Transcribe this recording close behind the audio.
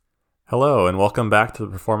Hello, and welcome back to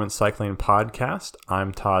the Performance Cycling Podcast.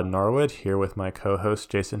 I'm Todd Norwood, here with my co-host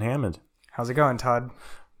Jason Hammond. How's it going, Todd?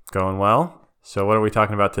 Going well. So what are we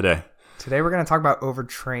talking about today? Today we're going to talk about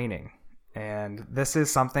overtraining. And this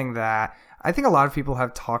is something that I think a lot of people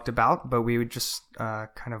have talked about, but we would just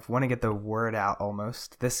kind of want to get the word out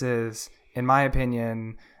almost. This is, in my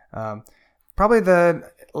opinion, I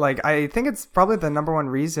think it's probably the number one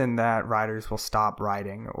reason that riders will stop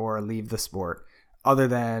riding or leave the sport, other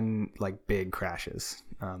than like big crashes.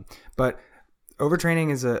 But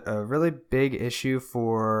overtraining is a really big issue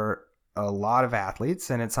for a lot of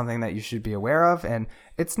athletes, and it's something that you should be aware of. And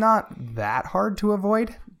it's not that hard to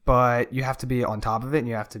avoid, but you have to be on top of it, and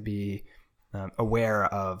you have to be aware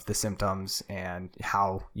of the symptoms and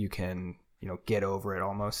how you can get over it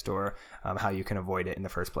almost, or how you can avoid it in the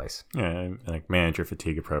first place. Yeah, like manage your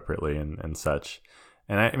fatigue appropriately and such.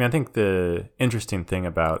 And I think the interesting thing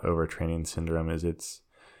about overtraining syndrome is it's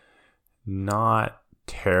not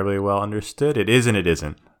terribly well understood. It is and it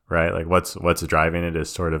isn't, right? Like what's driving it is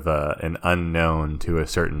sort of an unknown to a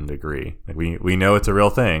certain degree. Like we know it's a real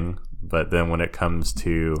thing, but then when it comes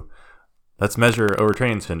to let's measure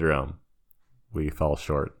overtraining syndrome, we fall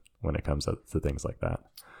short when it comes to things like that.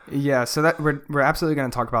 Yeah, so that we're absolutely going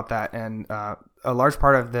to talk about that, and a large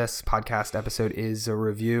part of this podcast episode is a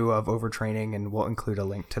review of overtraining, and we'll include a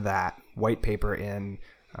link to that white paper in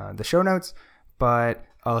the show notes. But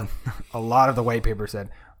a lot of the white paper said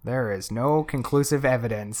there is no conclusive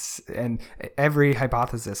evidence, and every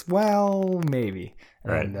hypothesis, well, maybe.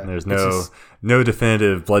 Right. And there's no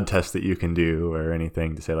definitive blood test that you can do or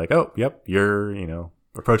anything to say like, oh, yep, you're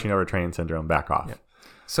approaching overtraining syndrome. Back off. Yep.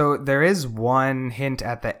 So there is one hint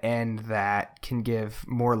at the end that can give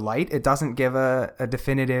more light. It doesn't give a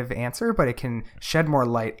definitive answer, but it can shed more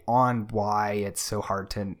light on why it's so hard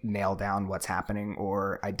to nail down what's happening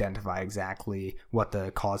or identify exactly what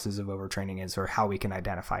the causes of overtraining is, or how we can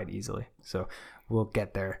identify it easily. So we'll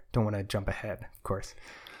get there. Don't want to jump ahead, of course.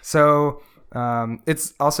 So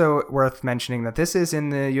it's also worth mentioning that this is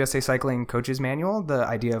in the USA Cycling Coaches Manual, the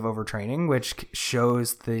idea of overtraining, which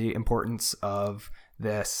shows the importance of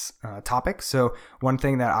this topic. So one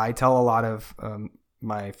thing that I tell a lot of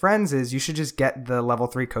my friends is you should just get the level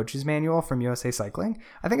 3 coaches manual from USA Cycling.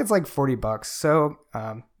 I think it's like $40. So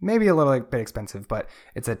maybe a little bit expensive, but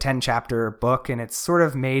it's a 10 chapter book, and it's sort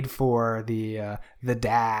of made for the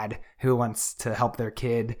dad who wants to help their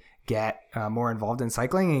kid get more involved in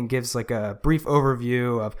cycling, and gives like a brief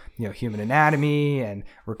overview of human anatomy and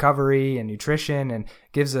recovery and nutrition, and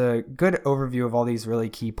gives a good overview of all these really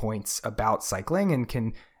key points about cycling, and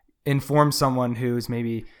can inform someone who's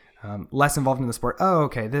maybe less involved in the sport. Oh,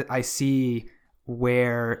 okay, I see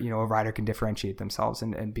where a rider can differentiate themselves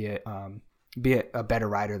and be a better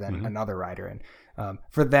rider than another rider. And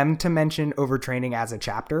for them to mention overtraining as a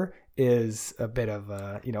chapter is a bit of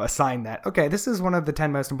a sign that, okay, this is one of the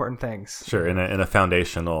 10 most important things. Sure, in a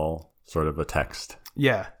foundational sort of a text.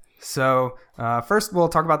 Yeah. So first we'll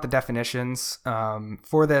talk about the definitions.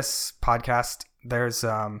 For this podcast, there's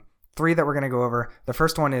 3 that we're going to go over. The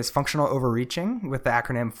first one is functional overreaching, with the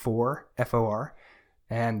acronym FOR, F-O-R.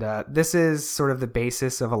 And this is sort of the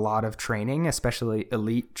basis of a lot of training, especially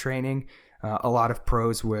elite training. A lot of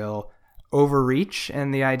pros will overreach,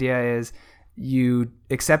 and the idea is you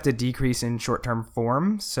accept a decrease in short-term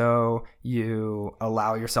form, so you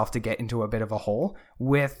allow yourself to get into a bit of a hole,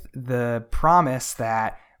 with the promise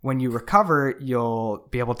that when you recover, you'll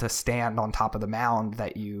be able to stand on top of the mound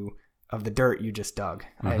of the dirt you just dug.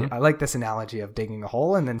 I like this analogy of digging a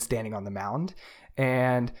hole and then standing on the mound.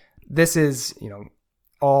 And this is,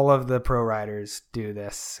 all of the pro riders do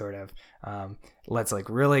this sort of, let's like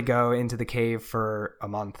really go into the cave for a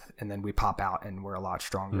month, and then we pop out and we're a lot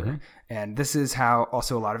stronger. And this is how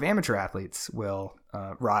also a lot of amateur athletes will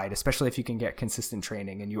ride, especially if you can get consistent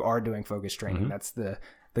training and you are doing focus training. That's the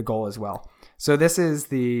goal as well. So this is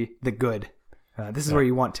the good. This is where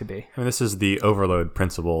you want to be. I mean, this is the overload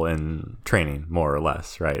principle in training, more or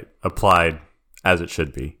less, right? Applied as it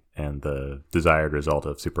should be, and the desired result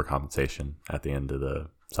of supercompensation at the end of the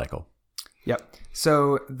cycle. Yep.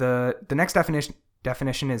 So the next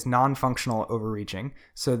definition is non-functional overreaching.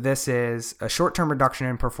 So this is a short-term reduction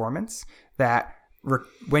in performance that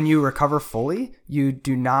when you recover fully, you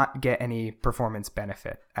do not get any performance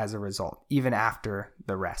benefit as a result, even after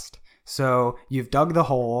the rest. So you've dug the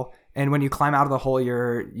hole, and when you climb out of the hole,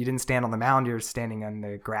 you didn't stand on the mound, you're standing on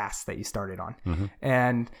the grass that you started on.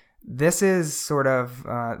 And this is sort of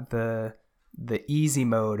the the easy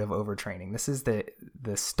mode of overtraining. This is the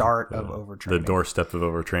start of overtraining. The doorstep of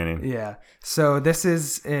overtraining. Yeah. So this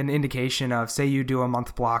is an indication of, say you do a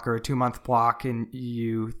month block or a 2-month block, and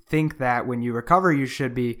you think that when you recover, you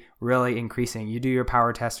should be really increasing. You do your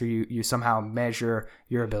power test, or you somehow measure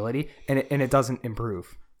your ability, and it doesn't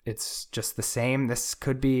improve. It's just the same. This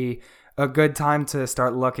could be a good time to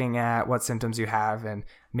start looking at what symptoms you have and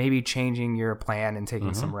maybe changing your plan and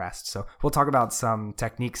taking some rest. So we'll talk about some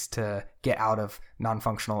techniques to get out of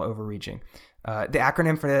non-functional overreaching. The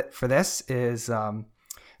acronym for this is,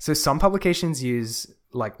 so some publications use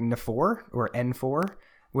like N4 or N4,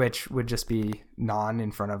 which would just be non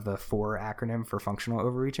in front of the 4 acronym for functional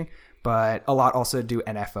overreaching. But a lot also do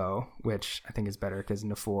NFO, which I think is better because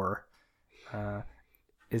N4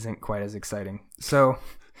 isn't quite as exciting. So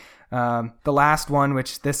the last one,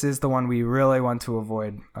 which this is the one we really want to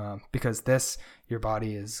avoid, because your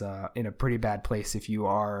body is in a pretty bad place if you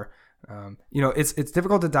are, it's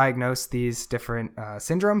difficult to diagnose these different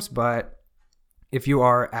syndromes, but if you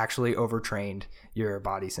are actually overtrained, your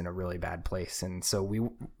body's in a really bad place. And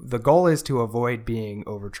so the goal is to avoid being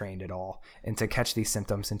overtrained at all and to catch these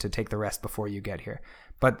symptoms and to take the rest before you get here.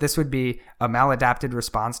 But this would be a maladapted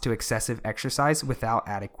response to excessive exercise without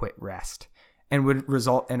adequate rest, and would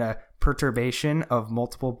result in a perturbation of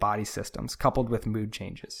multiple body systems coupled with mood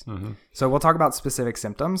changes. So we'll talk about specific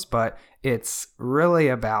symptoms, but it's really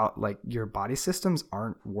about like your body systems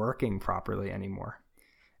aren't working properly anymore.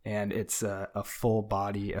 And it's a full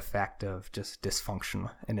body effect of just dysfunction,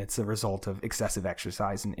 and it's a result of excessive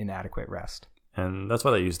exercise and inadequate rest. And that's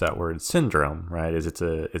why they use that word syndrome, right? Is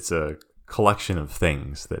it's a collection of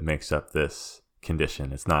things that makes up this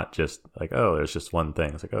condition. It's not just like, oh, there's just one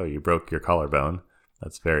thing. It's like, oh, you broke your collarbone.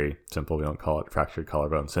 That's very simple. We don't call it fractured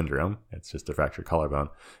collarbone syndrome. It's just a fractured collarbone.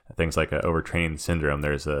 Things like an overtraining syndrome,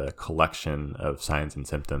 there's a collection of signs and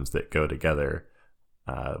symptoms that go together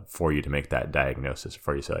for you to make that diagnosis,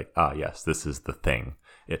 for you to say like, yes, this is the thing.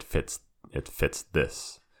 It fits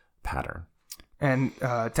this pattern. And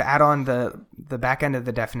to add on, the back end of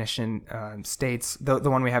the definition states, the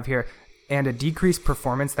one we have here, and a decreased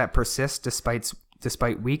performance that persists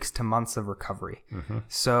despite weeks to months of recovery.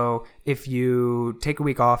 So if you take a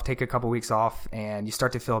week off, take a couple weeks off, and you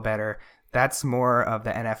start to feel better, that's more of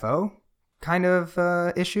the NFO kind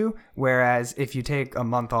of issue. Whereas if you take a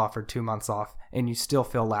month off or 2 months off and you still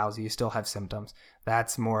feel lousy, you still have symptoms,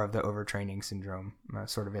 that's more of the overtraining syndrome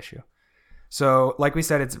sort of issue. So like we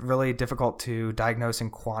said, it's really difficult to diagnose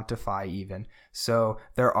and quantify even. So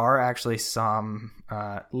there are actually some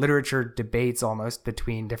literature debates almost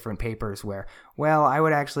between different papers where, well, I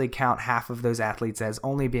would actually count half of those athletes as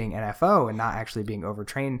only being NFO and not actually being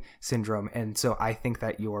overtrained syndrome. And so I think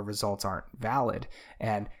that your results aren't valid.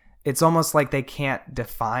 And it's almost like they can't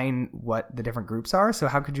define what the different groups are. So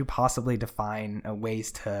how could you possibly define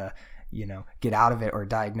ways to, get out of it or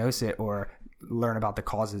diagnose it or learn about the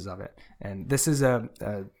causes of it? And this is a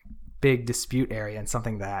big dispute area and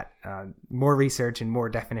something that more research and more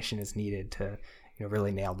definition is needed to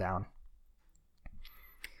really nail down.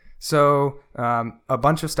 So a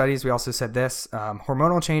bunch of studies, we also said this,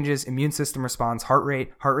 hormonal changes, immune system response, heart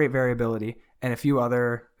rate variability, and a few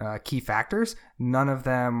other key factors. None of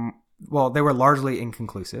them, well, they were largely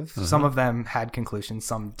inconclusive. Some of them had conclusions,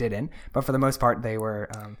 some didn't, but for the most part they were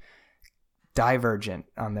divergent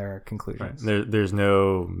on their conclusions. Right. There's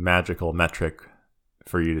no magical metric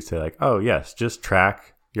for you to say like, oh yes, just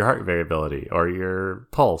track your heart variability or your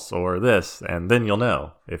pulse or this, and then you'll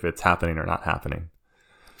know if it's happening or not happening.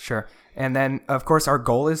 Sure. And then of course our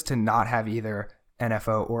goal is to not have either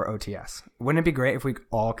NFO or OTS. Wouldn't it be great if we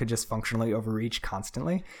all could just functionally overreach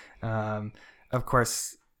constantly? Of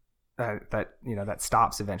course, that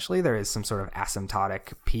stops eventually. There is some sort of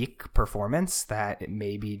asymptotic peak performance that it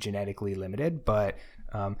may be genetically limited, but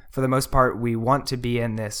for the most part, we want to be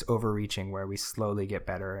in this overreaching where we slowly get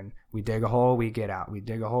better and we dig a hole, we get out, we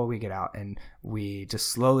dig a hole, we get out, and we just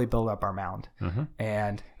slowly build up our mound.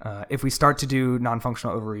 And if we start to do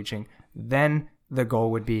non-functional overreaching, then the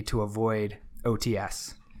goal would be to avoid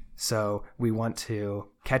OTS. So we want to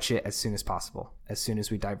catch it as soon as possible, as soon as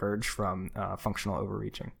we diverge from functional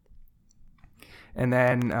overreaching. And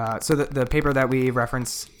then, so the paper that we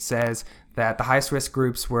reference says that the highest risk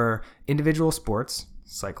groups were individual sports,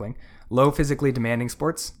 cycling, low physically demanding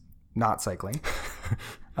sports, not cycling,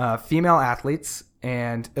 female athletes,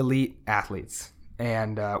 and elite athletes.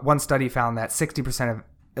 And one study found that 60% of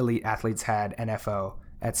elite athletes had NFO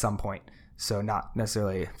at some point. So not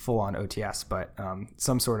necessarily full-on OTS, but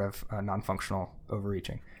some sort of non-functional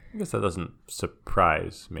overreaching. I guess that doesn't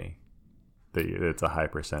surprise me. It's a high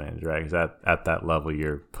percentage, right? Because at that level,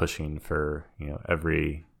 you're pushing for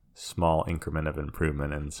every small increment of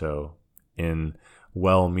improvement. And so in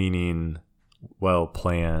well-meaning,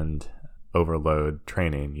 well-planned overload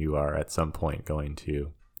training, you are at some point going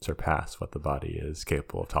to surpass what the body is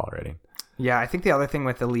capable of tolerating. Yeah, I think the other thing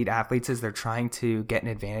with elite athletes is they're trying to get an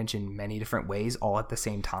advantage in many different ways all at the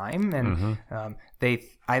same time. And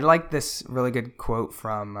I like this really good quote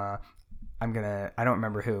from, I don't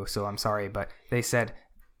remember who, so I'm sorry, but they said,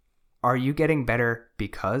 are you getting better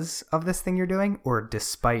because of this thing you're doing or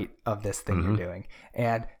despite of this thing you're doing?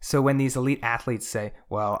 And so when these elite athletes say,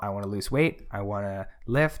 well, I want to lose weight, I want to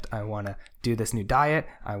lift, I want to do this new diet,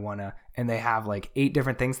 and they have like 8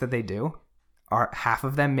 different things that they do, are half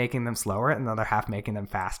of them making them slower and the other half making them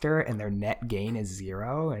faster, and their net gain is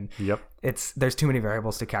 0. And there's too many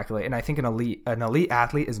variables to calculate. And I think an elite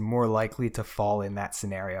athlete is more likely to fall in that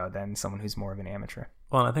scenario than someone who's more of an amateur.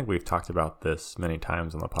 Well, and I think we've talked about this many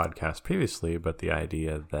times on the podcast previously, but the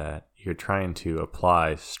idea that you're trying to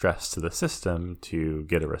apply stress to the system to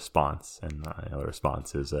get a response. And the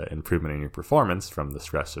response is an improvement in your performance from the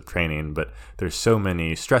stress of training. But there's so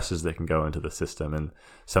many stresses that can go into the system. And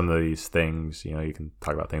some of these things, you can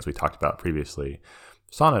talk about things we talked about previously.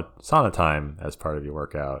 Sauna time as part of your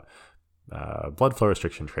workout, blood flow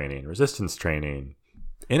restriction training, resistance training,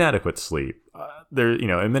 inadequate sleep,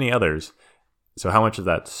 and many others. So how much of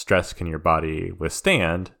that stress can your body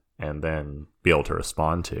withstand and then be able to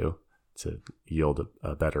respond to yield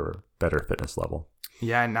a better fitness level?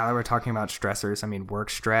 Yeah, and now that we're talking about stressors, I mean, work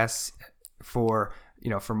stress for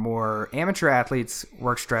more amateur athletes,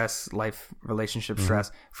 work stress, life relationship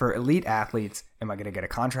stress. For elite athletes, am I going to get a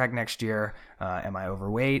contract next year? Am I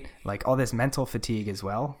overweight? Like all this mental fatigue as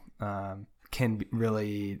well can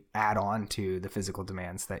really add on to the physical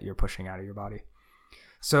demands that you're pushing out of your body.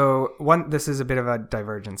 So this is a bit of a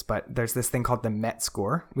divergence, but there's this thing called the MET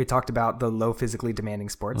score. We talked about the low physically demanding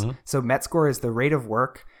sports. So MET score is the rate of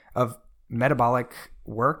metabolic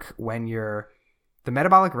rate when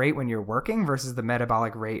you're working versus the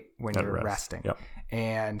metabolic rate when you're resting. Yep.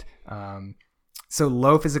 And so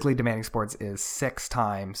low physically demanding sports is 6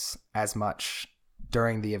 times as much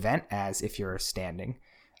during the event as if you're standing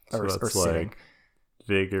or sitting. Like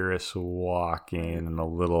vigorous walking and a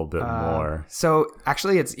little bit more. So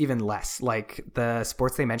actually it's even less. Like the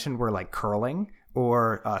sports they mentioned were like curling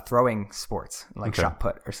or throwing sports, like shot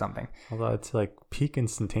put or something. Although it's like peak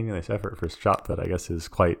instantaneous effort for shot put, I guess, is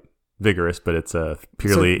quite vigorous, but it's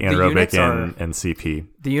purely anaerobic and CP.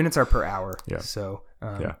 The units are per hour. Yeah. So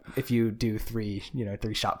if you do 3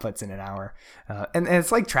 shot puts in an hour, and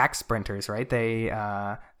it's like track sprinters, right? They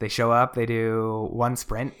show up, they do 1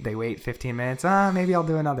 sprint, they wait 15 minutes. Maybe I'll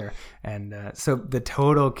do another. And so the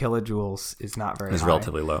total kilojoules is not very high. It's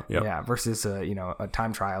relatively low. Yep. Yeah. Versus a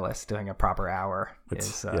time trialist doing a proper hour.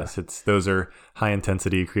 Those are high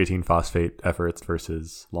intensity creatine phosphate efforts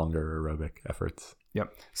versus longer aerobic efforts.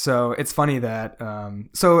 Yep. So it's funny that,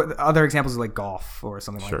 other examples are like golf or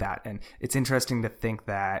something like that. And it's interesting to think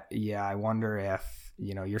that, I wonder if,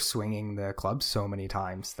 you're swinging the club so many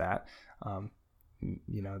times that,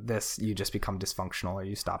 you just become dysfunctional or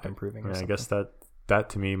you stop improving. I guess that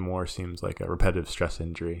to me more seems like a repetitive stress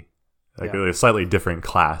injury, like a slightly different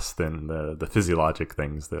class than the physiologic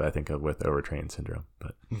things that I think of with overtraining syndrome.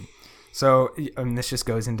 But So this just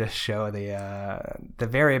goes into show the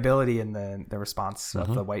variability in the response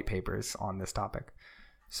of the white papers on this topic.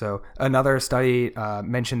 So another study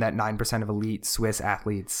mentioned that 9% of elite Swiss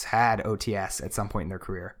athletes had OTS at some point in their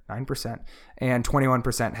career, 9%, and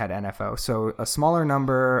 21% had NFO. So a smaller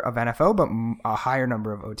number of NFO, but a higher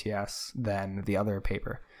number of OTS than the other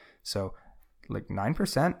paper. So like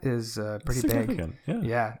 9% is pretty big.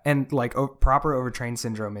 Yeah. And like proper overtrained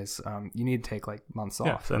syndrome is you need to take like months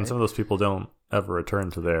off. And some of those people don't ever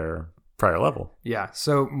return to their prior level. Yeah.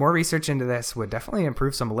 So more research into this would definitely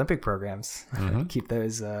improve some Olympic programs, keep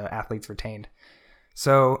those athletes retained.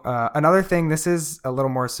 So another thing, this is a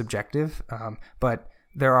little more subjective, but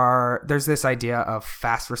there's this idea of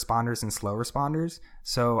fast responders and slow responders.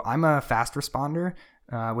 So I'm a fast responder,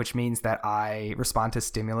 which means that I respond to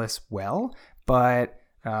stimulus well. But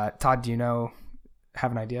Todd, do you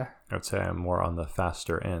have an idea? I would say I'm more on the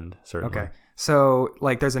faster end, certainly. Okay. So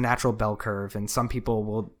like there's a natural bell curve, and some people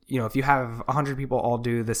will, if you have 100 people all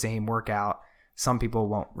do the same workout, some people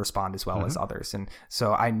won't respond as well as others. And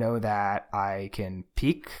so I know that I can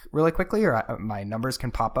peak really quickly, or my numbers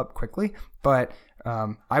can pop up quickly. But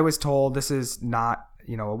I was told, this is not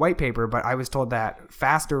a white paper, but I was told that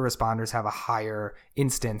faster responders have a higher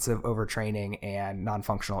instance of overtraining and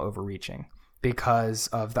non-functional overreaching, because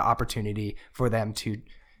of the opportunity for them to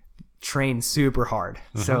train super hard.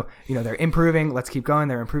 So, they're improving, let's keep going.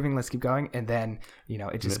 They're improving, let's keep going. And then,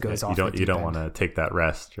 it just goes off. You don't want to take that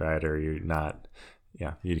rest, right? Or you're not,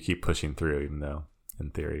 you keep pushing through, even though in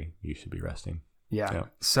theory you should be resting. Yeah.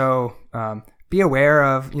 So be aware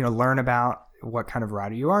of, learn about what kind of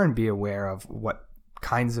rider you are and be aware of what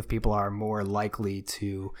kinds of people are more likely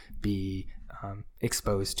to be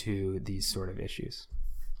exposed to these sort of issues.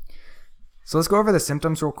 So let's go over the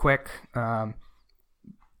symptoms real quick.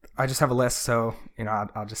 I just have a list, so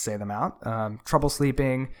I'll just say them out. Trouble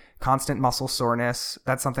sleeping, constant muscle soreness.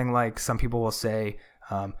 That's something like some people will say,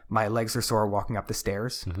 my legs are sore walking up the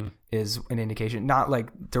stairs is an indication. Not like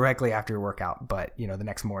directly after your workout, but the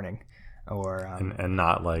next morning, or and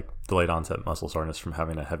not like delayed onset muscle soreness from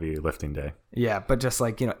having a heavy lifting day. Yeah, but just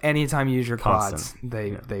like anytime you use your quads,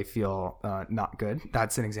 they feel not good.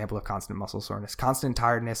 That's an example of constant muscle soreness. Constant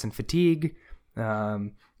tiredness and fatigue.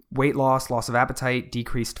 Weight loss, loss of appetite,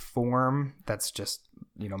 decreased form. That's just,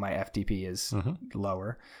 my FTP is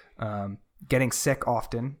lower. Getting sick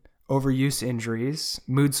often, overuse injuries,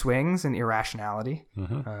 mood swings, and irrationality.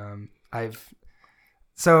 I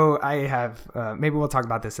have, maybe we'll talk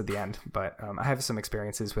about this at the end, but I have some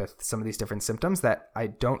experiences with some of these different symptoms that I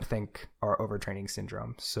don't think are overtraining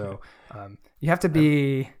syndrome. So you have to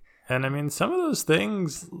be... And I mean, some of those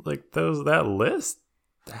things, like that list,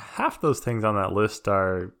 half those things on that list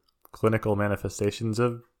are clinical manifestations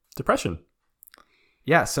of depression.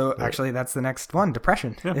 Yeah, so actually that's the next one.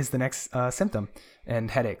 Depression is the next symptom, and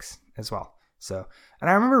headaches as well. So, and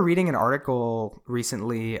I remember reading an article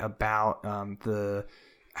recently about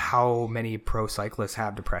how many pro cyclists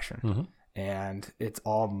have depression, and it's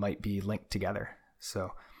all might be linked together.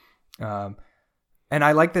 So, and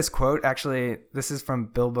I like this quote. Actually, this is from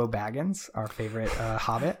Bilbo Baggins, our favorite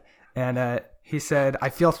Hobbit, and he said, "I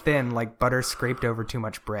feel thin like butter scraped over too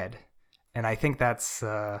much bread," and I think that's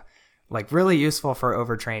like really useful for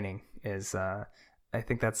overtraining. I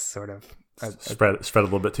think that's sort of spread a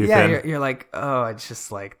little bit too thin. Yeah, you're like, oh, it's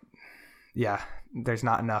just like, there's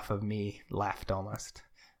not enough of me left almost.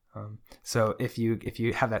 So if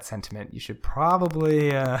you have that sentiment, you should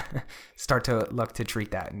probably start to look to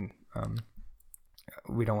treat that. And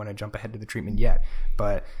we don't want to jump ahead to the treatment yet,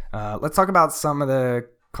 but let's talk about some of the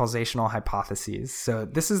causational hypotheses. So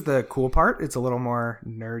this is the cool part. It's a little more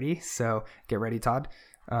nerdy. So get ready, Todd.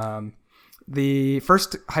 The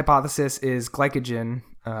first hypothesis is glycogen,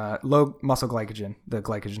 low muscle glycogen, the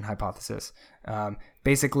glycogen hypothesis.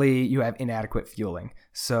 Basically, you have inadequate fueling.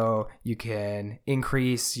 So you can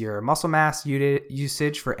increase your muscle mass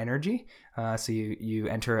usage for energy. So you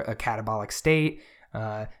enter a catabolic state.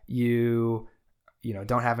 You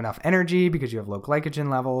don't have enough energy because you have low glycogen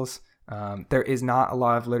levels. There is not a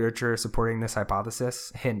lot of literature supporting this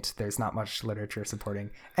hypothesis. Hint, there's not much literature supporting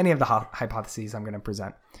any of the hypotheses I'm going to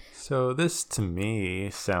present. So this to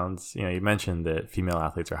me sounds, you mentioned that female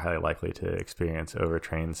athletes are highly likely to experience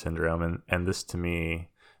overtrained syndrome. And this to me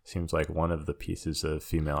seems like one of the pieces of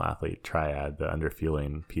female athlete triad, the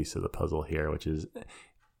underfueling piece of the puzzle here, which is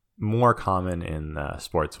more common in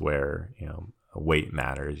sports where, weight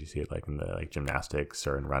matters. You see it like in the gymnastics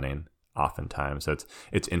or in running oftentimes. So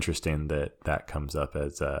it's interesting that comes up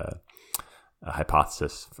as a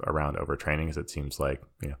hypothesis around overtraining, because it seems like,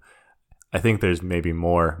 I think there's maybe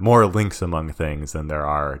more links among things than there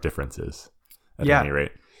are differences at any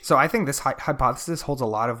rate. So I think this hypothesis holds a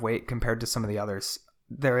lot of weight compared to some of the others.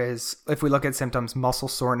 There is, if we look at symptoms, muscle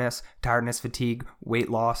soreness, tiredness, fatigue, weight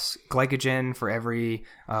loss, glycogen. For every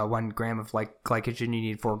 1 gram of glycogen, you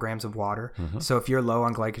need 4 grams of water. So if you're low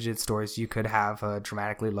on glycogen stores, you could have a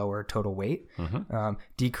dramatically lower total weight.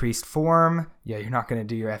 Decreased form. Yeah, you're not going to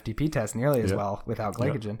do your FTP test nearly as well without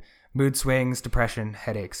glycogen. Mood swings, depression,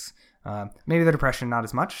 headaches. Maybe the depression not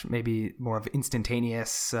as much, maybe more of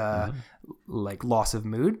instantaneous loss of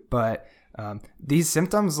mood, but these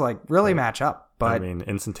symptoms really match up. But I mean,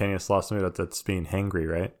 instantaneous loss of mood, that's being hangry,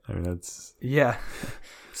 right? I mean, that's... Yeah.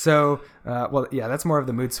 So, that's more of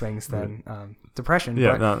the mood swings than depression.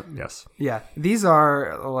 Yeah, but, yes. Yeah, these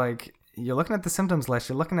are you're looking at the symptoms list,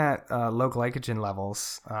 you're looking at low glycogen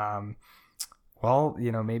levels.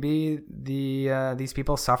 Maybe these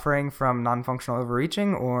people suffering from non-functional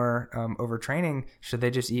overreaching or overtraining, should they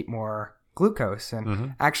just eat more glucose?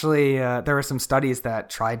 And actually, there were some studies that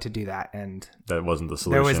tried to do that, and that wasn't the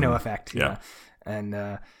solution. There was no effect. Yeah.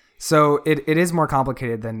 And so it is more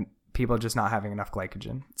complicated than people just not having enough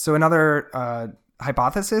glycogen. So another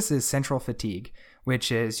hypothesis is central fatigue,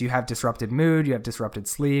 which is you have disrupted mood, you have disrupted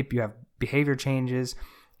sleep, you have behavior changes.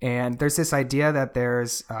 And there's this idea that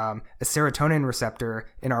there's a serotonin receptor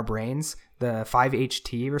in our brains, the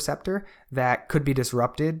 5-HT receptor, that could be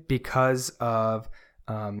disrupted because of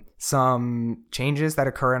some changes that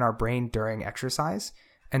occur in our brain during exercise.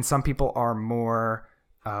 And some people are more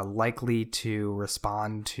likely to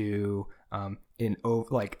respond to a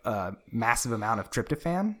massive amount of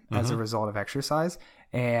tryptophan as a result of exercise.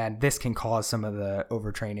 And this can cause some of the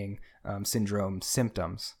overtraining syndrome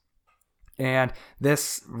symptoms. And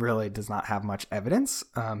this really does not have much evidence,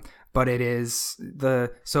 but it is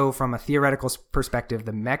so from a theoretical perspective,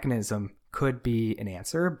 the mechanism could be an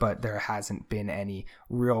answer, but there hasn't been any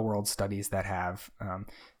real world studies that have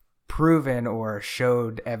proven or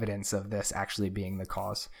showed evidence of this actually being the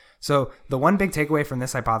cause. So the one big takeaway from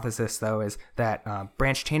this hypothesis, though, is that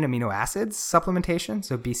branched chain amino acids supplementation,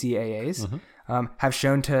 so BCAAs, have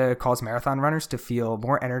shown to cause marathon runners to feel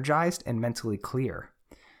more energized and mentally clear.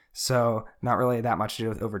 So not really that much to do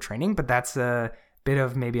with overtraining, but that's a bit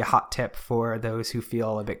of maybe a hot tip for those who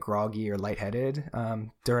feel a bit groggy or lightheaded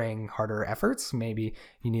during harder efforts. Maybe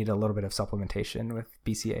you need a little bit of supplementation with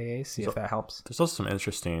BCAAs, see if that helps. There's also some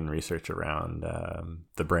interesting research around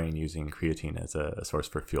the brain using creatine as a source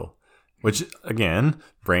for fuel, which, again,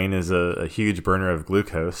 brain is a huge burner of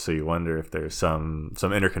glucose, so you wonder if there's some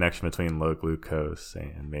interconnection between low glucose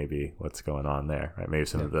and maybe what's going on there, right? Maybe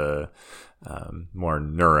some of the more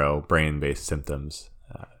neuro brain-based symptoms,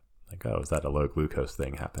 like, oh, is that a low glucose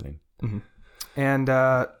thing happening? Mm-hmm. And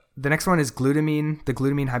the next one is glutamine, the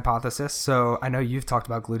glutamine hypothesis. So I know you've talked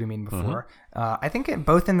about glutamine before. I think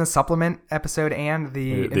both in the supplement episode and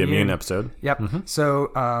the immune episode. Yep.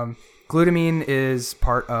 So glutamine is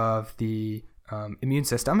part of the immune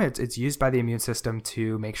system. It's used by the immune system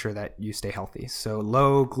to make sure that you stay healthy. So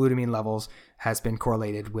low glutamine levels has been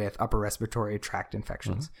correlated with upper respiratory tract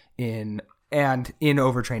infections in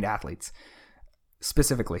overtrained athletes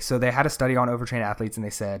specifically. So they had a study on overtrained athletes, and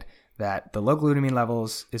they said that the low glutamine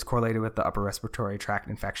levels is correlated with the upper respiratory tract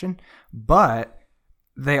infection. But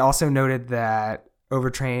they also noted that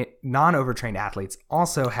non-overtrained athletes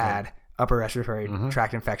also had upper respiratory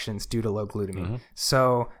tract infections due to low glutamine.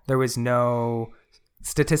 So there was no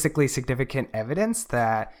statistically significant evidence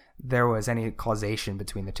that there was any causation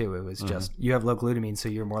between the two. It was just you have low glutamine, so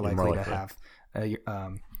you're more likely to have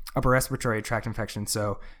upper respiratory tract infection.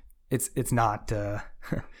 So it's not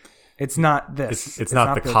it's not this. It's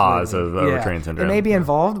not the cause of overtraining syndrome. It may be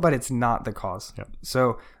involved, but it's not the cause. Yep.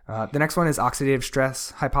 So the next one is oxidative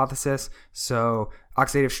stress hypothesis. So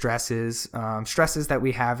oxidative stress is stresses that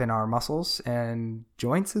we have in our muscles and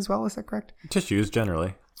joints as well. Is that correct? Tissues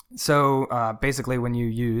generally. So basically, when you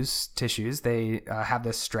use tissues, they have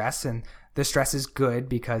this stress, and this stress is good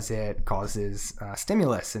because it causes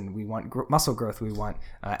stimulus, and we want muscle growth. We want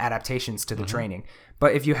adaptations to the training.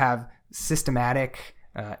 But if you have systematic,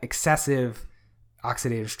 excessive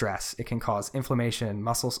oxidative stress, it can cause inflammation,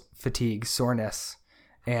 muscle fatigue, soreness,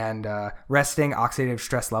 and resting oxidative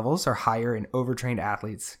stress levels are higher in overtrained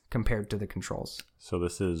athletes compared to the controls. So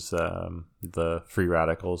this is the free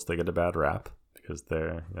radicals. They get a bad rap because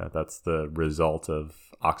that's the result of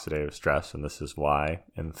oxidative stress, and this is why,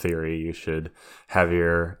 in theory, you should have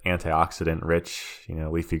your antioxidant-rich,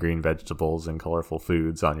 leafy green vegetables and colorful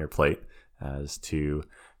foods on your plate as to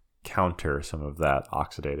counter some of that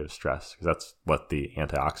oxidative stress, because that's what the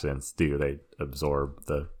antioxidants do. They absorb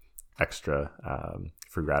the extra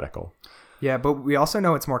free radical. Yeah, but we also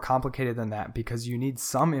know it's more complicated than that because you need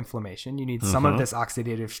some inflammation. You need some of this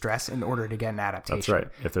oxidative stress in order to get an adaptation. That's right.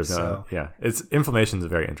 If there's inflammation is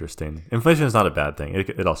very interesting. Inflammation is not a bad thing.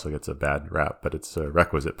 It also gets a bad rap, but it's a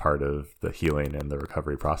requisite part of the healing and the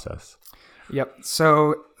recovery process. Yep.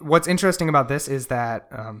 So what's interesting about this is that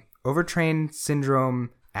overtrained syndrome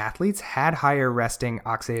athletes had higher resting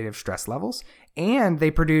oxidative stress levels, and they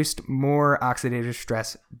produced more oxidative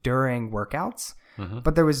stress during workouts.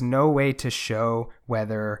 But there was no way to show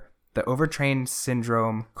whether the overtrained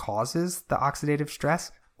syndrome causes the oxidative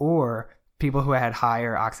stress or people who had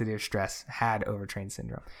higher oxidative stress had overtrained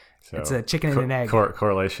syndrome. So it's a chicken and an egg.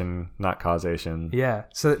 Correlation, not causation. Yeah.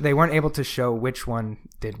 So they weren't able to show which one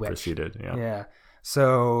did which. Proceeded, yeah. Yeah.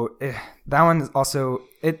 So that one also,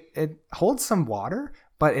 it holds some water,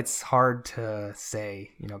 but it's hard to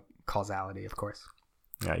say, causality, of course.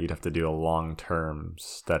 Yeah, you'd have to do a long-term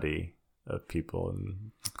study of people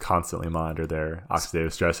and constantly monitor their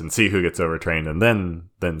oxidative stress and see who gets overtrained, and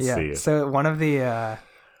then see it. So one of the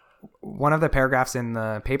paragraphs in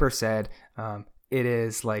the paper said it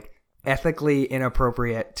is like ethically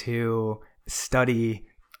inappropriate to study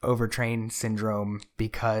overtrained syndrome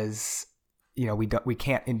because we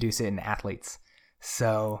can't induce it in athletes.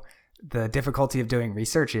 So the difficulty of doing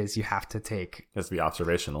research is you have to take It has to be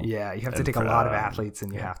observational. Yeah, you have to take a lot of athletes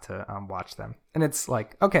and you have to watch them. And it's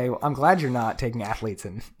like, okay, well, I'm glad you're not taking athletes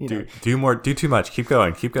and do too much. Keep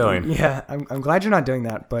going. Yeah, I'm glad you're not doing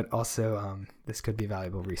that, but also this could be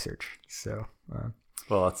valuable research. So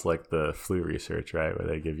well, that's like the flu research, right? Where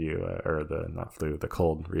they give you or the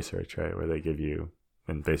cold research, right? Where they give you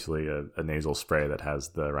basically a nasal spray that has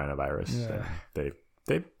the rhinovirus. Yeah. And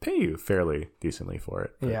they pay you fairly decently for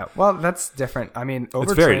it. Yeah, well, that's different. I mean,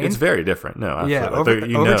 it's very different. No,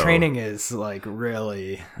 absolutely. Yeah, overtraining is like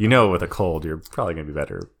really. With a cold, you're probably going to be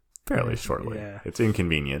better fairly shortly. Yeah. It's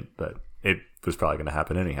inconvenient, but it was probably going to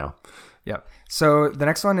happen anyhow. Yep. So the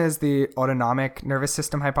next one is the autonomic nervous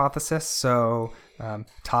system hypothesis. So,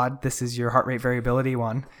 Todd, this is your heart rate variability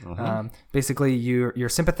one. Mm-hmm. Basically, your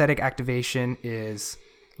sympathetic activation is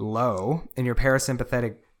low, and your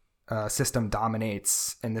parasympathetic system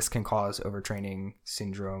dominates, and this can cause overtraining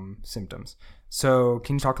syndrome symptoms. So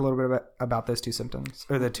can you talk a little bit about those two symptoms,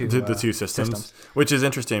 or the two systems? Which is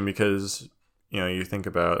interesting because, you think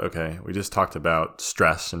about, okay, we just talked about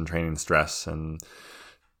stress and training stress, and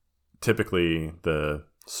typically the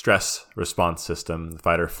stress response system,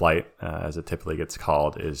 fight or flight, as it typically gets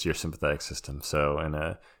called, is your sympathetic system. So in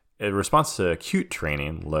a response to acute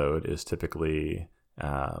training, load is typically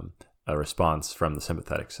a response from the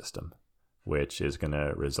sympathetic system, which is going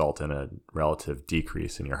to result in a relative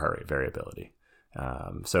decrease in your heart rate variability.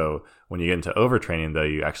 So when you get into overtraining, though,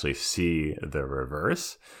 you actually see the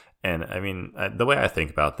reverse. And I mean, the way I think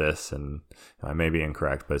about this, and I may be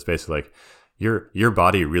incorrect, but it's basically like your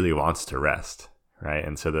body really wants to rest, right?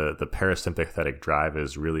 And so the parasympathetic drive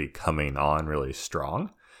is really coming on really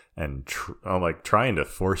strong and trying to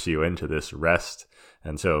force you into this rest.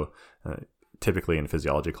 And so typically in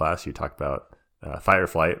physiology class, you talk about fight or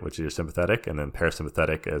flight, which is your sympathetic, and then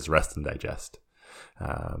parasympathetic as rest and digest,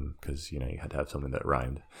 because you had to have something that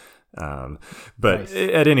rhymed. But nice.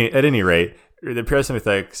 at any rate, the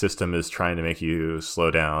parasympathetic system is trying to make you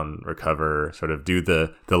slow down, recover, sort of do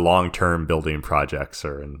the long-term building projects,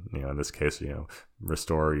 or in this case,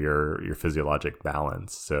 restore your physiologic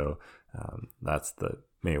balance. So that's the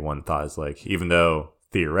maybe one thought is like, even though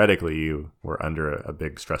theoretically you were under a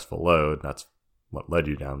big stressful load, that's what led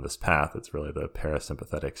you down this path. It's really the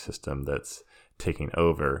parasympathetic system that's taking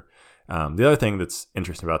over. The other thing that's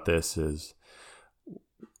interesting about this is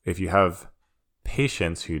if you have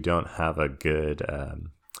patients who don't have a good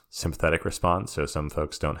sympathetic response, so some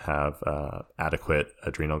folks don't have adequate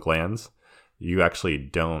adrenal glands, you actually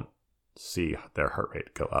don't see their heart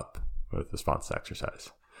rate go up with response to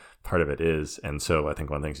exercise. Part of it is, and so I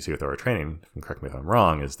think one of the things you see with overtraining, and correct me if I'm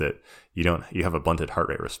wrong, is that you have a blunted heart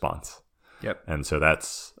rate response. Yep. And so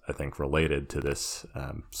that's, I think, related to this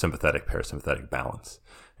sympathetic parasympathetic balance,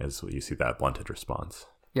 is you see that blunted response.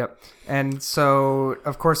 Yep. And so,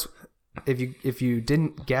 of course, if you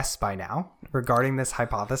didn't guess by now regarding this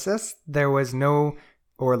hypothesis, there was no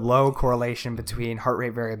or low correlation between heart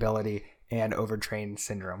rate variability and overtrained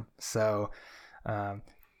syndrome. So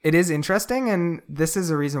it is interesting, and this is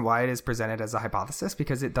a reason why it is presented as a hypothesis,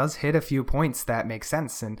 because it does hit a few points that make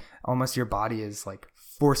sense, and almost your body is like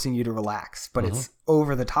forcing you to relax, but it's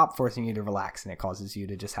over the top forcing you to relax, and it causes you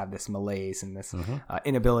to just have this malaise and this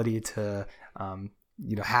inability to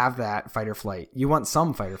have that fight or flight. You want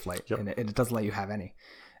some fight or flight, and it doesn't let you have any.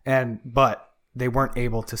 But they weren't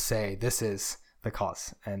able to say this is the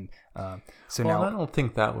cause, and now I don't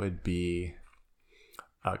think that would be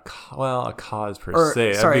a cause per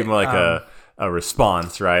se. That'd be more like a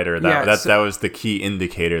response, right? Or that was the key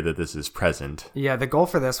indicator that this is present. Yeah, the goal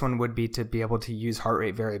for this one would be to be able to use heart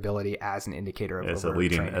rate variability as an indicator of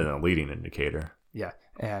overtraining. As a leading indicator. Yeah,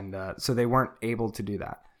 and so they weren't able to do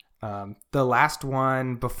that. The last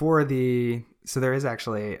one before so there is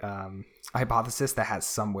actually a hypothesis that has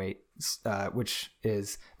some weight, which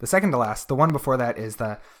is the second to last. The one before that is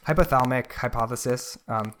the hypothalamic hypothesis.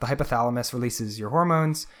 The hypothalamus releases your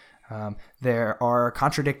hormones. There are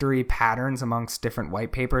contradictory patterns amongst different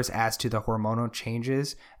white papers as to the hormonal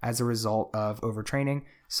changes as a result of overtraining.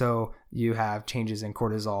 So you have changes in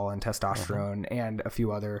cortisol and testosterone and a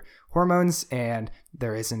few other hormones, and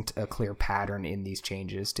there isn't a clear pattern in these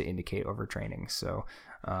changes to indicate overtraining. So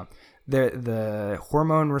the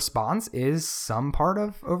hormone response is some part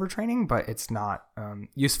of overtraining, but it's not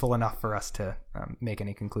useful enough for us to make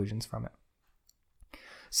any conclusions from it.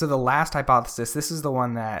 So the last hypothesis, this is the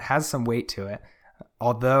one that has some weight to it,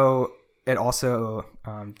 although it also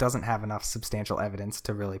doesn't have enough substantial evidence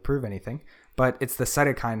to really prove anything, but it's the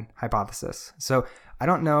cytokine hypothesis. So I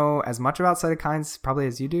don't know as much about cytokines probably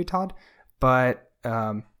as you do, Todd, but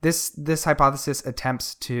this hypothesis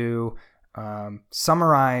attempts to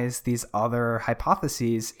summarize these other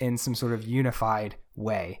hypotheses in some sort of unified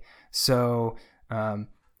way. So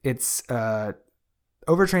it's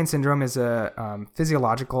overtrain syndrome is a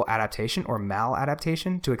physiological adaptation or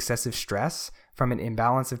maladaptation to excessive stress from an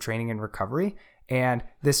imbalance of training and recovery. And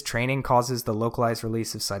this training causes the localized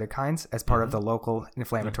release of cytokines as part of the local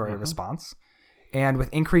inflammatory response. And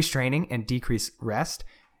with increased training and decreased rest,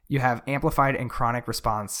 you have amplified and chronic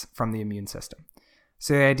response from the immune system.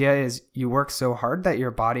 So the idea is you work so hard that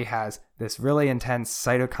your body has this really intense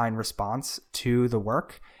cytokine response to the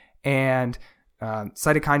work. And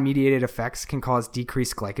cytokine-mediated effects can cause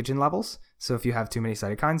decreased glycogen levels. So if you have too many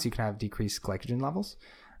cytokines, you can have decreased glycogen levels.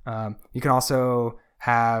 You can also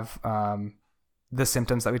have the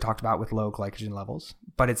symptoms that we talked about with low glycogen levels.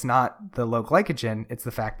 But it's not the low glycogen, it's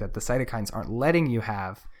the fact that the cytokines aren't letting you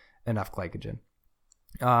have enough glycogen.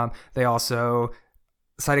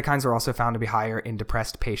 Cytokines are also found to be higher in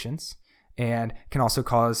depressed patients and can also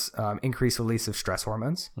cause increased release of stress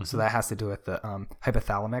hormones. So that has to do with the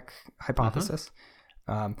hypothalamic hypothesis.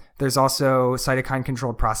 There's also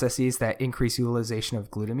cytokine-controlled processes that increase utilization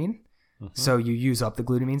of glutamine. So you use up the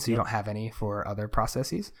glutamine, so you don't have any for other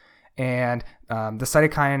processes. And the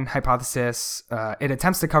cytokine hypothesis, it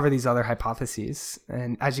attempts to cover these other hypotheses.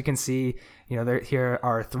 And as you can see, here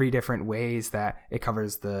are 3 different ways that it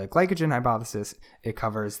covers the glycogen hypothesis. It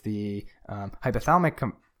covers the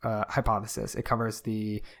hypothalamic hypothesis. It covers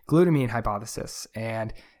the glutamine hypothesis.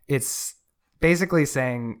 And it's basically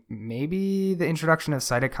saying maybe the introduction of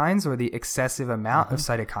cytokines or the excessive amount of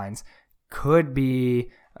cytokines could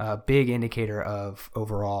be a big indicator of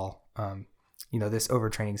overall this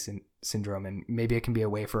overtraining syndrome. And maybe it can be a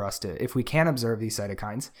way for us to, if we can observe these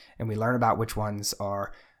cytokines and we learn about which ones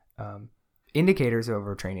are indicators of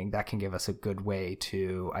overtraining, that can give us a good way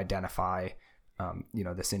to identify,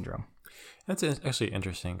 the syndrome. That's actually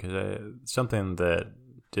interesting because something that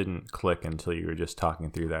didn't click until you were just talking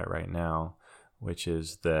through that right now, which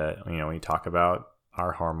is that, when you talk about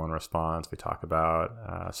our hormone response, we talk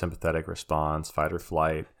about sympathetic response, fight or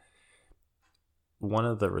flight. One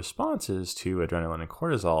of the responses to adrenaline and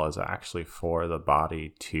cortisol is actually for the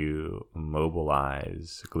body to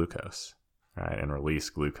mobilize glucose, right, and release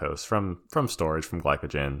glucose from storage, from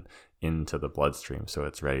glycogen into the bloodstream so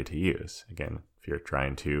it's ready to use. Again, if you're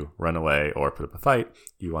trying to run away or put up a fight,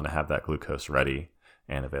 you want to have that glucose ready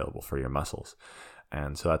and available for your muscles.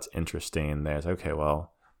 And so that's interesting. There's, okay,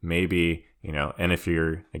 well, maybe, and if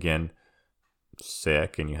you're, again,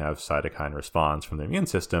 sick and you have cytokine response from the immune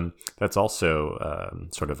system, that's also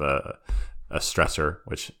sort of a stressor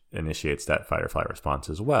which initiates that fight or flight response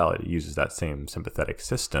as well. It uses that same sympathetic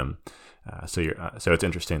system. So it's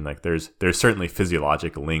interesting. Like there's certainly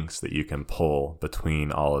physiologic links that you can pull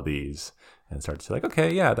between all of these and start to say, like,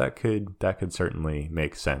 okay, yeah, that could certainly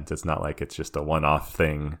make sense. It's not like it's just a one-off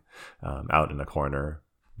thing out in a corner.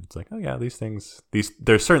 It's like, oh yeah,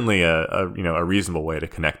 there's certainly a reasonable way to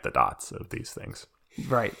connect the dots of these things.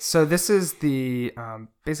 Right. So this is the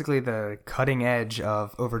basically the cutting edge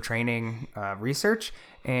of overtraining research.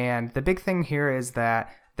 And the big thing here is that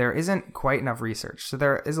there isn't quite enough research. So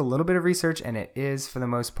there is a little bit of research, and it is, for the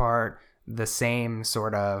most part, the same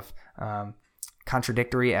sort of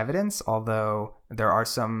contradictory evidence, although there are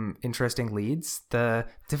some interesting leads. The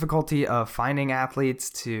difficulty of finding athletes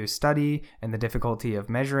to study and the difficulty of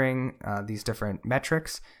measuring these different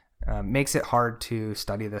metrics makes it hard to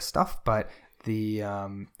study this stuff. But the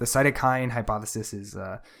cytokine hypothesis is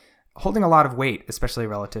holding a lot of weight, especially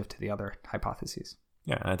relative to the other hypotheses.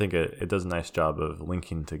 Yeah, and I think it does a nice job of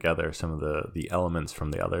linking together some of the elements from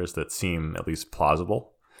the others that seem at least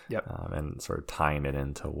plausible. Yep. And sort of tying it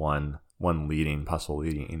into one possible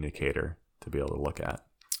leading indicator to be able to look at.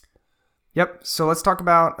 Yep. So let's talk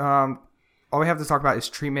about all we have to talk about is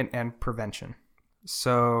treatment and prevention.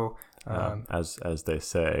 So as they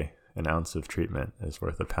say, an ounce of treatment is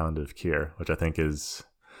worth a pound of cure, which I think is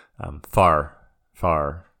far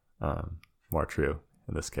more true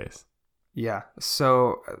in this case. Yeah.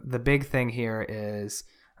 So the big thing here is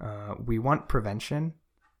we want prevention.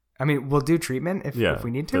 I mean, we'll do treatment if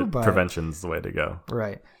we need to, but prevention's the way to go.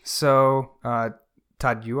 Right. So,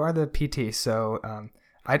 Todd, you are the PT. So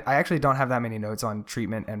I actually don't have that many notes on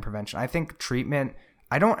treatment and prevention. I think treatment,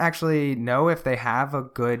 I don't actually know if they have a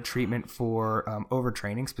good treatment for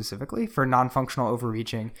overtraining specifically. For non-functional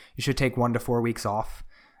overreaching, you should take 1 to 4 weeks off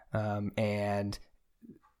and,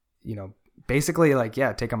 basically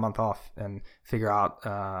take a month off and figure out,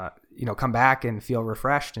 come back and feel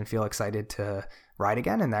refreshed and feel excited to ride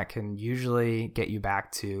again. And that can usually get you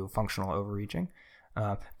back to functional overreaching.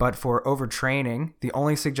 But for overtraining, the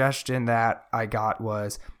only suggestion that I got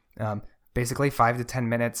was basically 5 to 10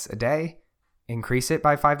 minutes a day increase it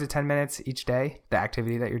by 5 to 10 minutes each day, the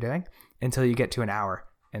activity that you're doing, until you get to an hour.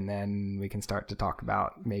 And then we can start to talk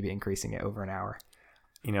about maybe increasing it over an hour.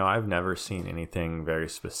 I've never seen anything very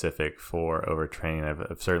specific for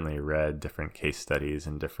overtraining. I've certainly read different case studies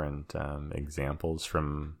and different examples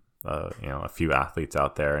from a few athletes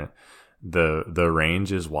out there, and the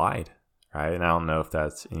range is wide, right? And I don't know if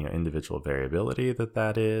that's individual variability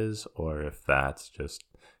that is, or if that's just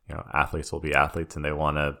athletes will be athletes and they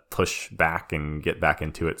want to push back and get back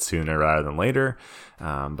into it sooner rather than later.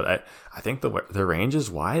 But I think the range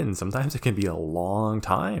is wide, and sometimes it can be a long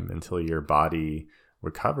time until your body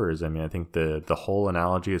recovers. I mean, I think the whole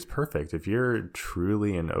analogy is perfect. If you're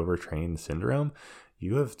truly in overtrained syndrome,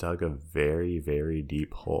 you have dug a very, very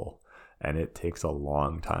deep hole, and it takes a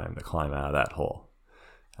long time to climb out of that hole.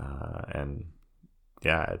 I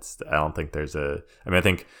don't think I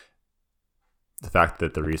think the fact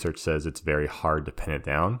that the research says it's very hard to pin it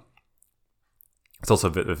down. It's also,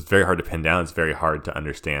 if it's very hard to pin down, it's very hard to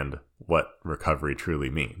understand what recovery truly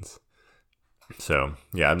means. So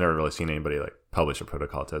yeah, I've never really seen anybody publish a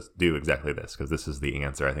protocol to do exactly this, because this is the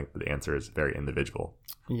answer. I think the answer is very individual.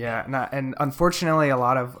 Yeah, and unfortunately, a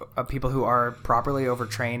lot of people who are properly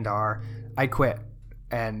overtrained are, I quit.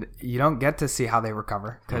 And you don't get to see how they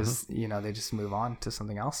recover, because they just move on to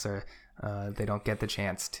something else, or they don't get the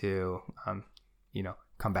chance to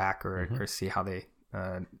come back or see how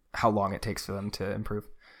long it takes for them to improve.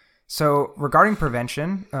 So regarding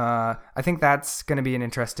prevention, I think that's going to be an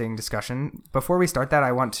interesting discussion. Before we start that,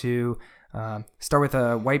 I want to start with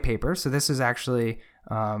a white paper. So this is actually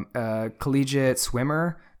a collegiate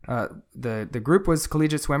swimmer. The group was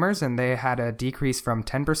collegiate swimmers, and they had a decrease from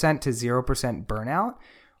 10% to 0% burnout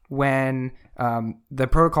when the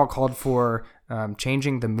protocol called for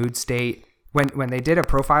changing the mood state. When they did a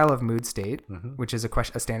profile of mood state, which is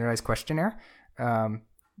a standardized questionnaire,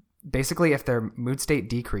 basically, if their mood state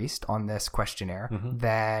decreased on this questionnaire,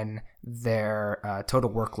 then their total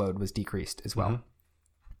workload was decreased as well.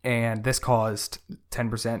 And this caused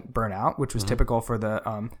 10% burnout, which was typical for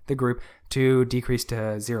the group, to decrease to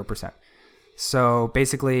 0%. So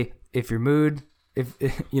basically, if you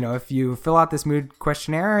fill out this mood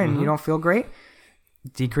questionnaire and you don't feel great,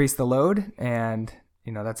 decrease the load, and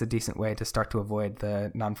that's a decent way to start to avoid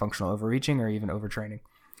the non-functional overreaching or even overtraining.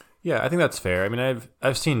 Yeah, I think that's fair. I mean,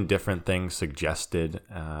 I've seen different things suggested.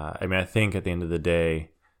 I think at the end of the day,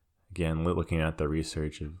 again, looking at the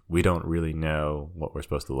research, we don't really know what we're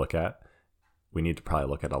supposed to look at. We need to probably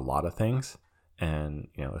look at a lot of things. And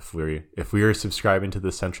if we are subscribing to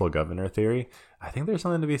the central governor theory, I think there's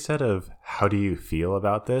something to be said of how do you feel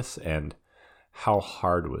about this and how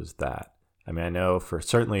hard was that? I mean, I know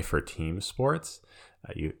certainly for team sports,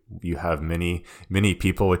 you have many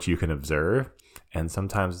people which you can observe, and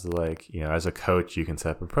sometimes as a coach you can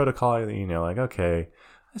set up a protocol. Okay,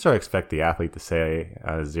 I sort of expect the athlete to say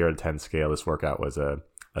on a 0 to 10 scale, this workout was a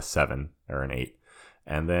 7 or an 8.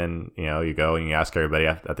 And then, you go and you ask everybody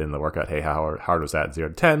at the end of the workout, hey, how hard was that 0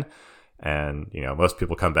 to 10? And, most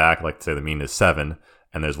people come back, say the mean is 7,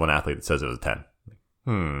 and there's one athlete that says it was a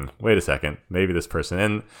 10. Wait a second, maybe this person.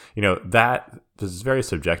 And, this is very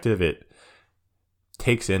subjective. It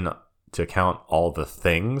takes into account all the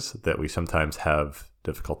things that we sometimes have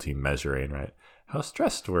difficulty measuring, right? How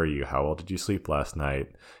stressed were you? How well did you sleep last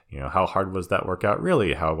night? How hard was that workout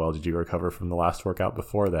really? How well did you recover from the last workout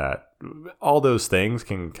before that? All those things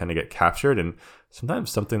can kind of get captured. And sometimes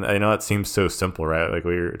something, I know it seems so simple, right? Like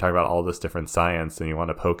we were talking about all this different science, and you want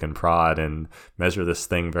to poke and prod and measure this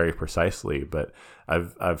thing very precisely. But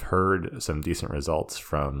I've heard some decent results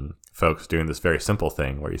from folks doing this very simple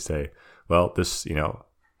thing where you say, well, this,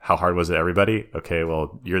 how hard was it, everybody? Okay,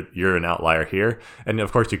 well, you're an outlier here. And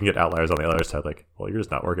of course, you can get outliers on the other side, well, you're just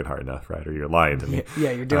not working hard enough, right? Or you're lying to me.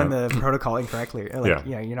 Yeah, you're doing the protocol incorrectly.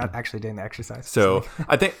 You're not actually doing the exercise. So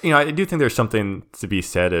I think, I do think there's something to be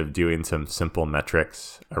said of doing some simple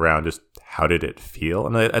metrics around just how did it feel?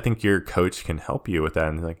 And I think your coach can help you with that.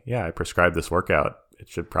 And I prescribed this workout. It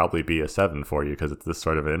should probably be a 7 for you because it's this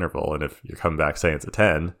sort of an interval. And if you come back saying it's a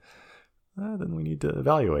 10, then we need to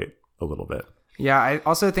evaluate a little bit. Yeah, I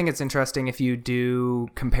also think it's interesting if you do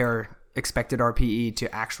compare expected RPE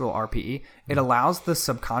to actual RPE, it allows the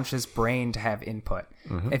subconscious brain to have input.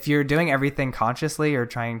 If you're doing everything consciously or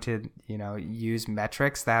trying to, use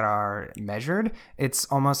metrics that are measured, it's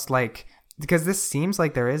almost like, because this seems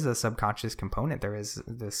like there is a subconscious component, there is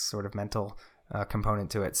this sort of mental component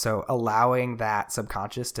to it. So allowing that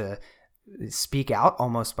subconscious to speak out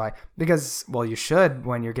almost because you should,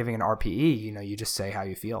 when you're giving an RPE, you just say how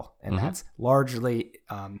you feel, and that's largely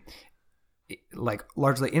like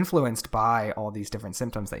largely influenced by all these different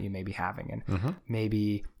symptoms that you may be having. And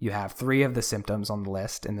maybe you have 3 of the symptoms on the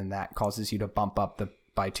list, and then that causes you to bump up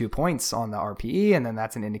by 2 points on the RPE. And then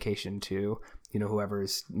that's an indication to,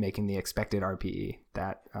 whoever's making the expected RPE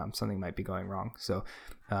that something might be going wrong. So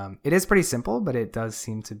it is pretty simple, but it does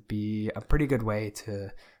seem to be a pretty good way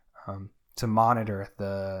to monitor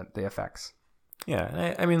the effects.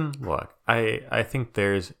 Yeah. I mean, look, I think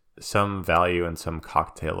there's some value in some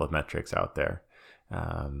cocktail of metrics out there.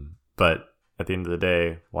 But at the end of the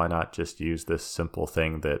day, why not just use this simple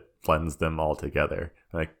thing that blends them all together?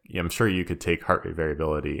 Like, I'm sure you could take heart rate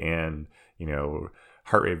variability and,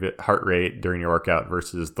 heart rate during your workout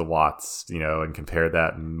versus the watts, and compare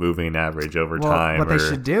that moving average over time. What they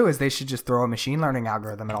should do is they should just throw a machine learning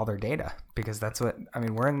algorithm at all their data, because that's what,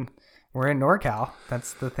 we're in NorCal.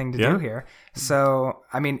 That's the thing to do here. So,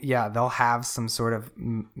 they'll have some sort of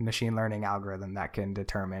machine learning algorithm that can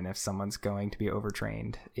determine if someone's going to be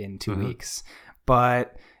overtrained in 2 weeks.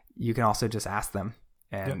 But you can also just ask them,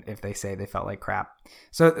 and if they say they felt like crap.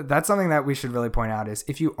 So that's something that we should really point out is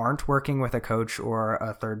if you aren't working with a coach or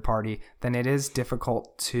a third party, then it is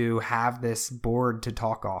difficult to have this board to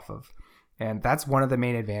talk off of. And that's one of the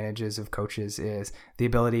main advantages of coaches is the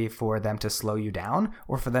ability for them to slow you down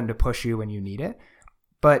or for them to push you when you need it.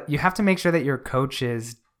 But you have to make sure that your coach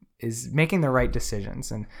is making the right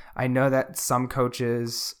decisions. And I know that some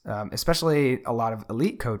coaches, especially a lot of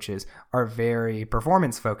elite coaches, are very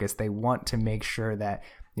performance focused. They want to make sure that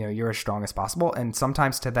you're as strong as possible. And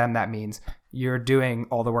sometimes to them, that means you're doing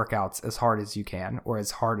all the workouts as hard as you can or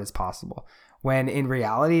as hard as possible. When in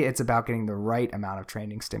reality, it's about getting the right amount of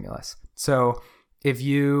training stimulus. So if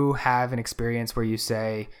you have an experience where you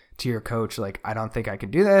say to your coach, like, I don't think I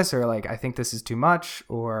can do this, or like, I think this is too much,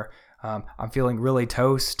 or I'm feeling really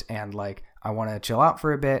toast and like, I want to chill out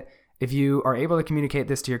for a bit. If you are able to communicate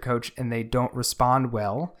this to your coach and they don't respond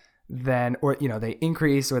well, then, or, they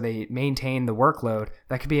increase or they maintain the workload,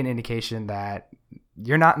 that could be an indication that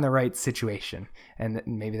you're not in the right situation and that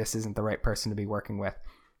maybe this isn't the right person to be working with.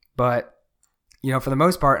 But for the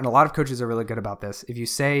most part, and a lot of coaches are really good about this, if you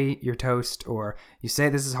say you're toast or you say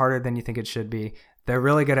this is harder than you think it should be, they're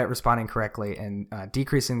really good at responding correctly and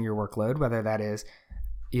decreasing your workload, whether that is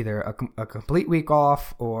either a complete week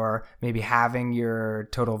off or maybe having your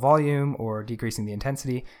total volume or decreasing the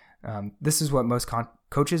intensity. This is what most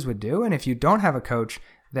coaches would do. And if you don't have a coach,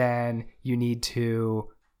 then you need to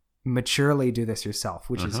maturely do this yourself,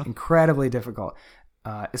 which is incredibly difficult,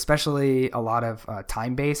 especially a lot of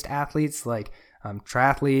time-based athletes like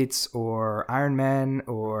triathletes or Ironmen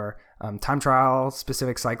or time trial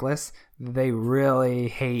specific cyclists. They really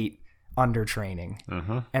hate undertraining,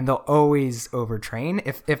 and they'll always overtrain.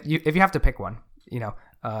 If you have to pick one,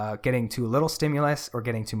 getting too little stimulus or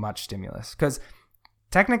getting too much stimulus, because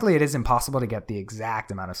technically it is impossible to get the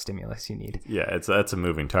exact amount of stimulus you need. Yeah, that's a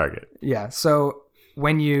moving target. Yeah, so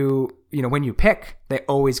when you pick, they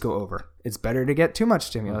always go over. It's better to get too much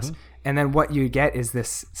stimulus, and then what you get is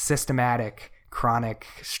this systematic chronic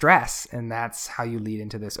stress, and that's how you lead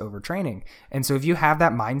into this overtraining. And so if you have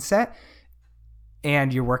that mindset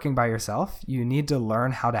and you're working by yourself, you need to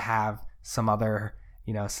learn how to have some other,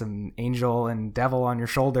 some angel and devil on your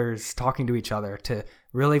shoulders talking to each other to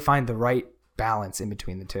really find the right balance in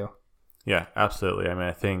between the two. Yeah, absolutely.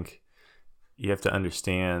 I think you have to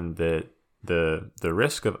understand that the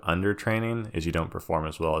risk of undertraining is you don't perform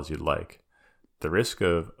as well as you'd like. The risk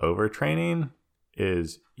of overtraining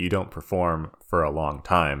is you don't perform for a long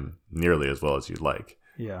time nearly as well as you'd like.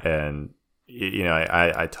 Yeah. And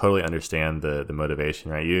I totally understand the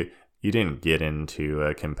motivation, right? You didn't get into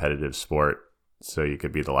a competitive sport so you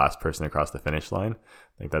could be the last person across the finish line.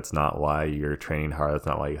 Like, that's not why you're training hard. That's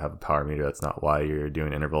not why you have a power meter. That's not why you're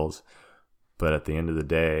doing intervals. But at the end of the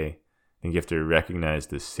day, I think you have to recognize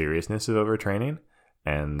the seriousness of overtraining,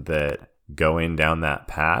 and that going down that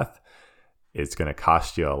path, it's going to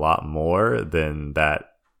cost you a lot more than that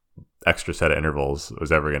extra set of intervals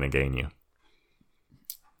was ever going to gain you.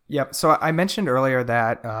 Yep. So I mentioned earlier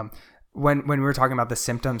that when we were talking about the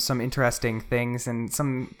symptoms, some interesting things and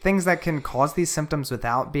some things that can cause these symptoms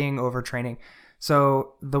without being overtraining.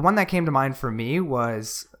 So the one that came to mind for me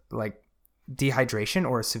was like dehydration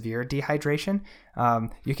or severe dehydration.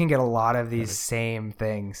 You can get a lot of these same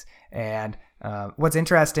things. And what's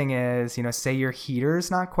interesting is, say your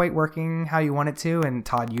heater's not quite working how you want it to. And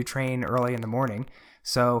Todd, you train early in the morning.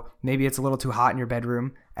 So maybe it's a little too hot in your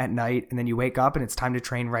bedroom at night, and then you wake up and it's time to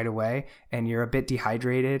train right away, and you're a bit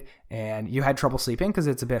dehydrated and you had trouble sleeping because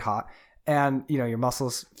it's a bit hot. And, your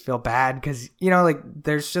muscles feel bad because, like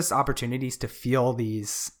there's just opportunities to feel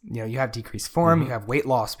these, you have decreased form, you have weight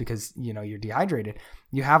loss because, you're dehydrated.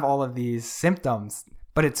 You have all of these symptoms,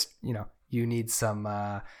 but it's, you need some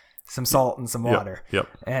salt and some water. Yep.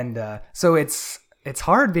 And so it's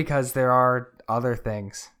hard because there are other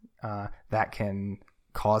things that can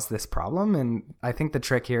cause this problem. And I think the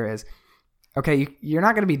trick here is, okay, you're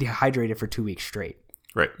not going to be dehydrated for 2 weeks straight.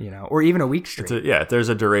 Right. Or even a week straight. There's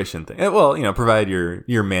a duration thing. Well, provide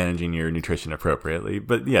you're managing your nutrition appropriately.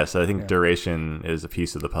 But yes, I think duration is a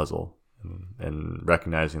piece of the puzzle, and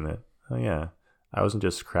recognizing that, I wasn't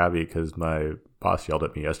just crabby because my boss yelled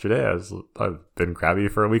at me yesterday. I've been crabby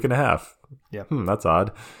for a week and a half. Yeah. That's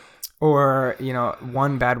odd. Or,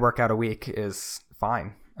 one bad workout a week is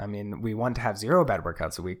fine. I mean, we want to have 0 bad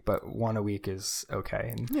workouts a week, but 1 a week is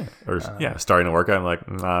okay. And, starting a workout, I'm like,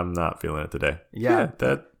 I'm not feeling it today. Yeah.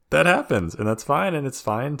 That happens, and that's fine, and it's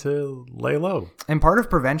fine to lay low. And part of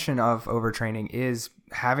prevention of overtraining is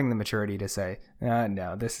having the maturity to say,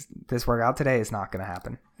 no, this workout today is not going to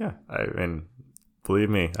happen. Yeah, and believe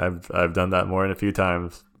me, I've done that more than a few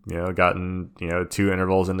times. Gotten 2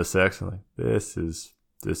 intervals into 6, and like this is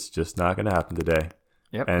just not going to happen today.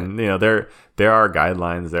 Yep. And there are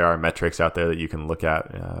guidelines, there are metrics out there that you can look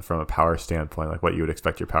at from a power standpoint, like what you would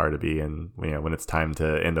expect your power to be, and when it's time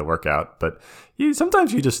to end a workout. But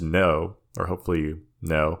sometimes you just know, or hopefully you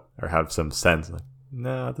know, or have some sense, like,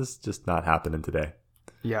 no, this is just not happening today.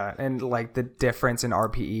 Yeah, and like the difference in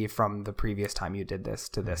RPE from the previous time you did this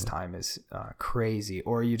to this time is crazy.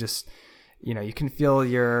 Or you just, you can feel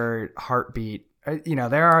your heartbeat.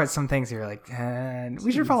 There are some things you're like,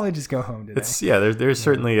 we should probably just go home today. There's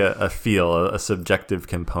certainly a feel, a subjective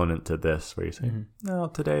component to this where you say, no,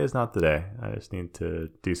 today is not the day. I just need to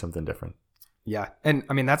do something different. Yeah. And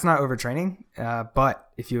I mean, that's not overtraining. But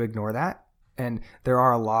if you ignore that, and there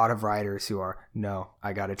are a lot of riders who are, no,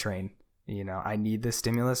 I got to train. I need this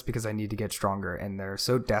stimulus because I need to get stronger. And they're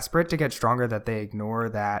so desperate to get stronger that they ignore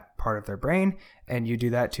that part of their brain. And you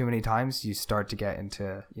do that too many times, you start to get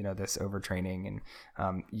into, this overtraining,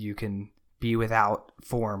 and you can be without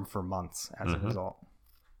form for months as a result.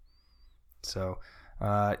 So,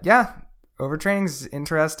 overtraining is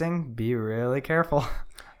interesting. Be really careful.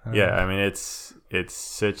 I mean, it's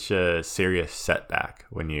such a serious setback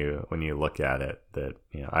when you look at it that,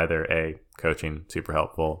 either A, coaching, super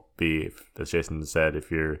helpful. B, as Jason said,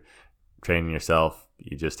 if you're training yourself,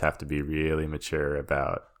 you just have to be really mature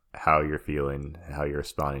about how you're feeling, how you're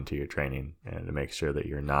responding to your training, and to make sure that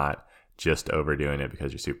you're not just overdoing it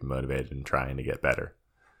because you're super motivated and trying to get better.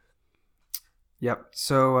 Yep.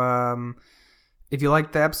 So if you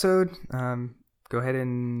liked the episode, go ahead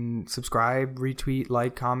and subscribe, retweet,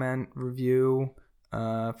 like, comment, review,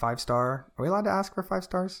 5-star. Are we allowed to ask for 5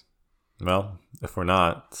 stars? Well, if we're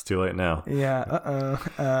not, it's too late now.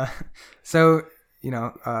 Yeah. So,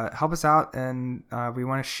 help us out, and we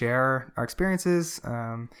want to share our experiences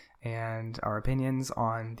and our opinions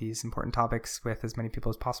on these important topics with as many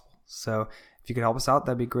people as possible. So if you could help us out,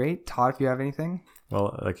 that'd be great. Todd, if you have anything.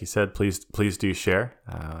 Well, like you said, please do share.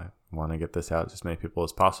 I want to get this out to as many people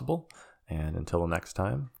as possible. And until next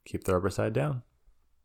time, keep the rubber side down.